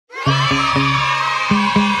Yeah.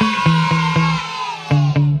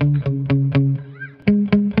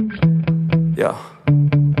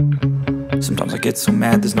 Sometimes I get so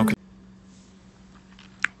mad there's no.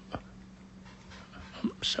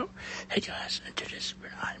 So, hey guys, and today's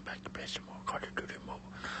I'm back to play some more Call of Duty Mobile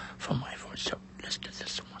from my phone. So let's get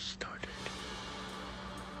this one started.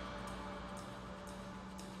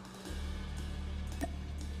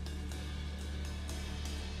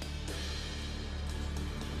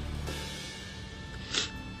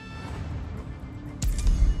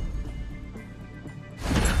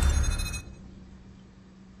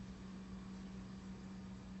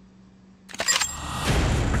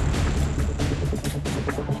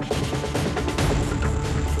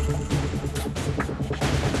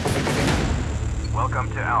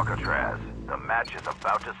 Welcome to Alcatraz. The match is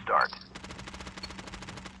about to start.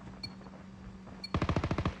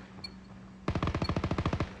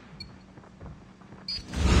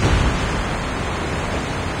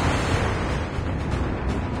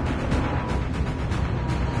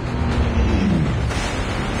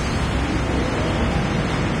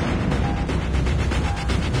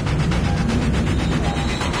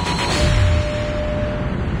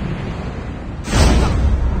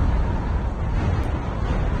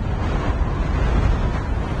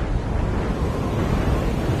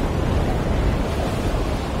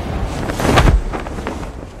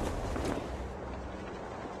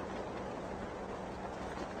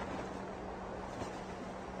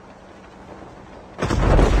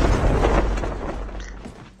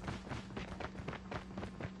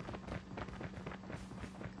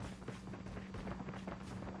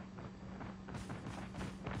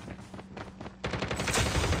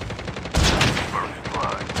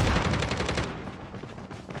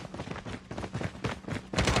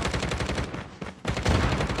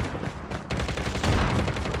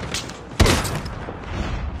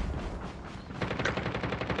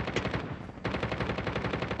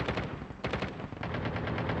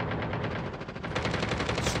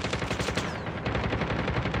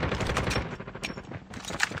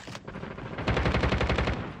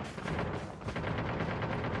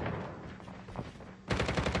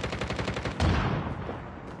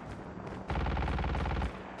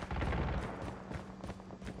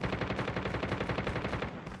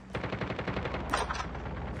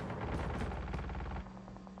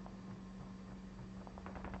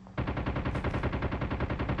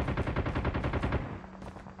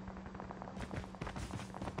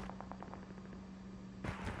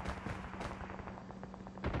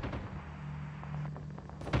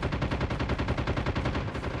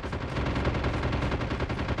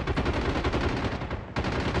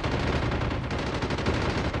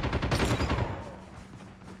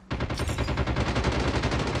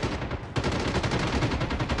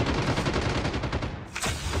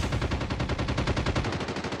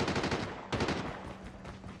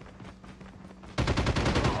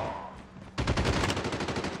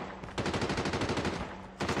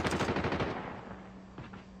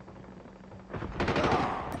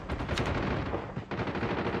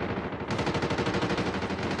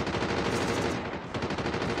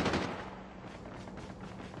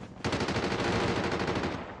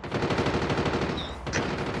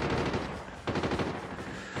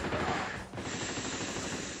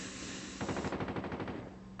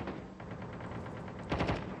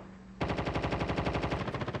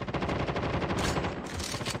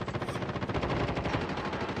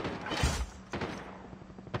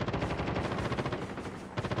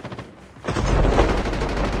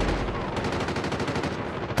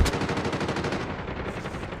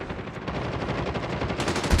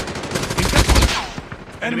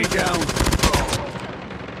 Enemy down.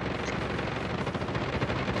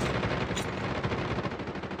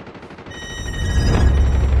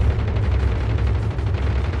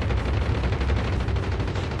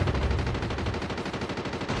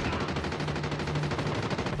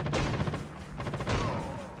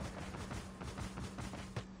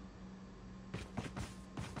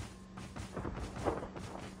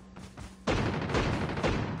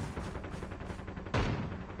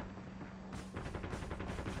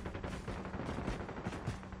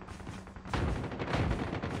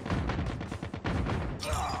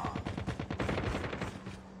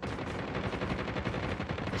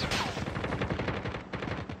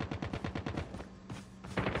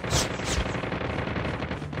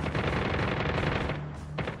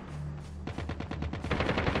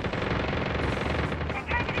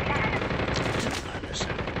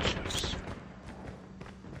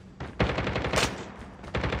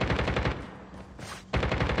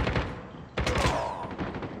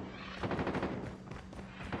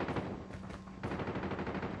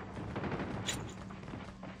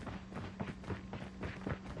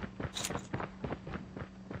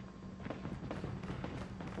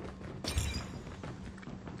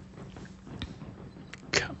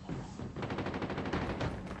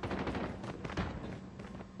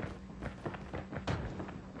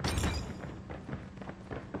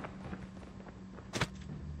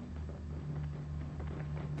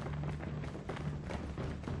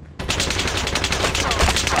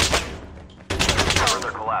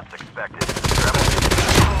 collapse expected. Travel to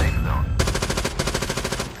the safe zone.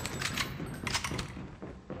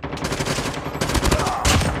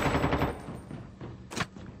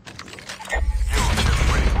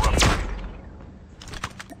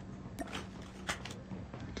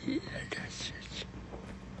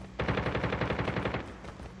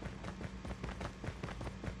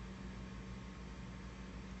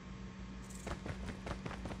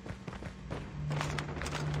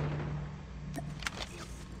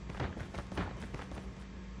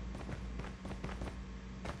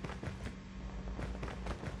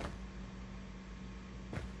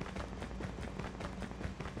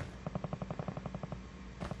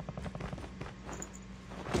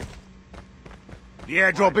 The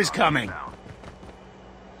airdrop is coming.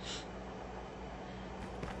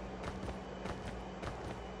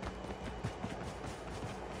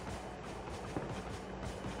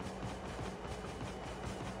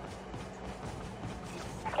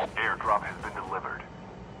 Airdrop has been delivered.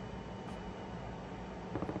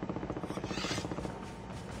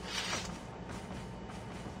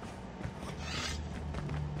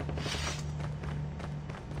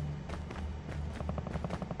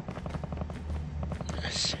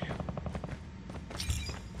 Yes.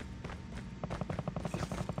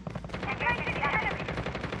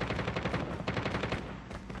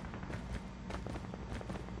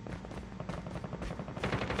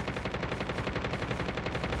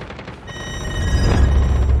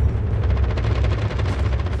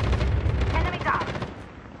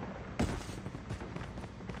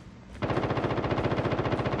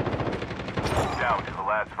 Down to the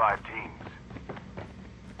last 5 teams.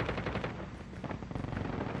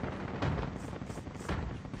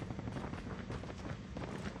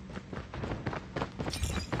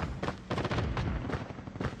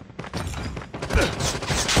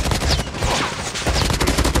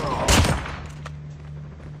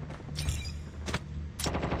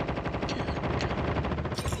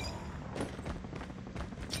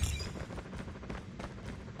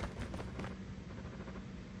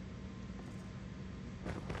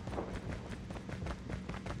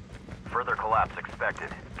 Further collapse expected.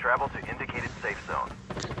 Travel to indicated safe zone.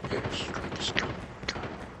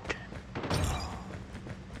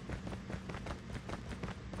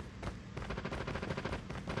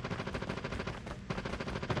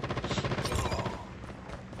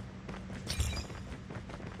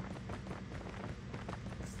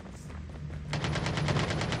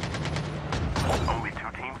 Only 2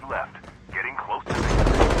 teams left. Getting close to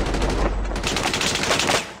victory.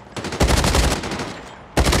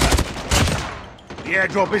 The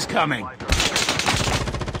airdrop is coming.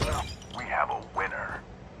 We have a winner.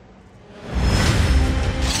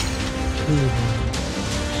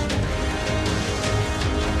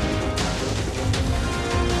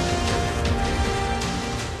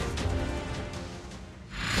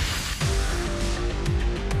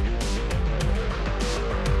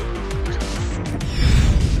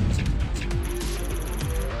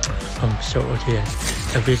 So okay,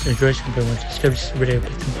 if you enjoyed something, want to subscribe to this video,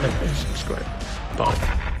 please like and subscribe. Bye.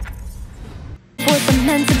 Wasn't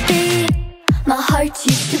meant to be. My heart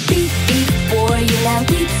used to beat for you. Now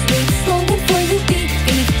weep, sleep, longing for you. Beat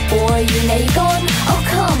for you. Now you're gone. Oh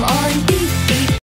come on, beat.